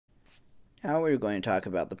Now we're going to talk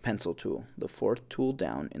about the pencil tool, the fourth tool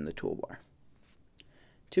down in the toolbar.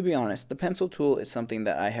 To be honest, the pencil tool is something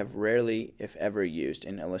that I have rarely, if ever, used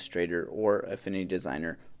in Illustrator or Affinity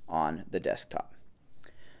Designer on the desktop.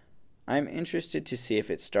 I'm interested to see if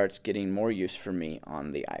it starts getting more use for me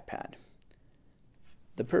on the iPad.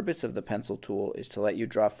 The purpose of the pencil tool is to let you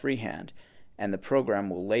draw freehand, and the program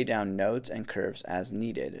will lay down nodes and curves as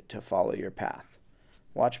needed to follow your path.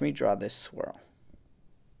 Watch me draw this swirl.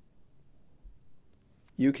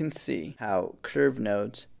 You can see how curve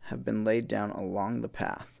nodes have been laid down along the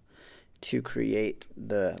path to create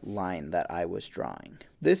the line that I was drawing.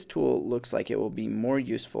 This tool looks like it will be more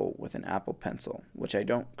useful with an Apple Pencil, which I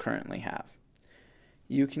don't currently have.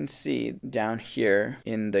 You can see down here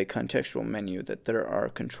in the contextual menu that there are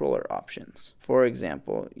controller options. For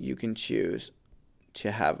example, you can choose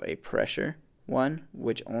to have a pressure one,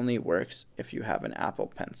 which only works if you have an Apple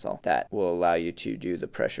Pencil that will allow you to do the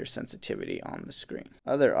pressure sensitivity on the screen.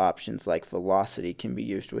 Other options like velocity can be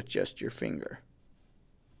used with just your finger.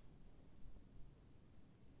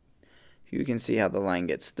 You can see how the line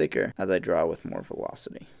gets thicker as I draw with more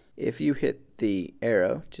velocity. If you hit the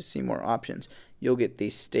arrow to see more options, you'll get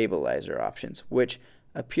these stabilizer options, which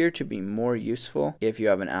appear to be more useful if you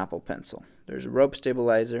have an Apple Pencil. There's rope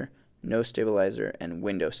stabilizer, no stabilizer, and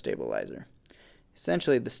window stabilizer.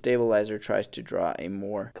 Essentially, the stabilizer tries to draw a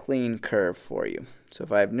more clean curve for you. So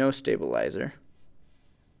if I have no stabilizer,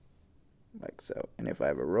 like so, and if I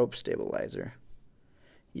have a rope stabilizer,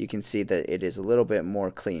 you can see that it is a little bit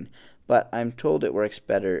more clean, but I'm told it works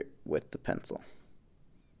better with the pencil.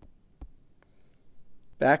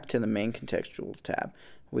 Back to the main contextual tab,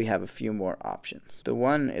 we have a few more options. The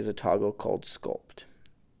one is a toggle called Sculpt.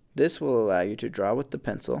 This will allow you to draw with the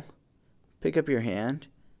pencil, pick up your hand,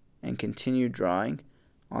 and continue drawing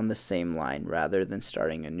on the same line rather than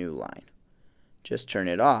starting a new line. Just turn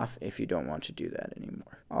it off if you don't want to do that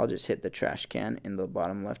anymore. I'll just hit the trash can in the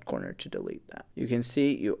bottom left corner to delete that. You can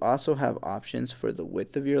see you also have options for the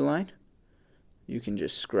width of your line. You can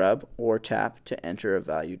just scrub or tap to enter a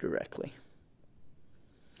value directly.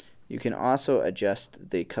 You can also adjust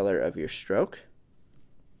the color of your stroke,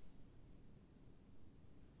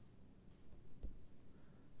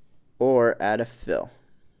 or add a fill.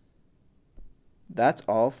 That's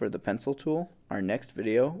all for the pencil tool. Our next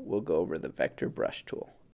video will go over the vector brush tool.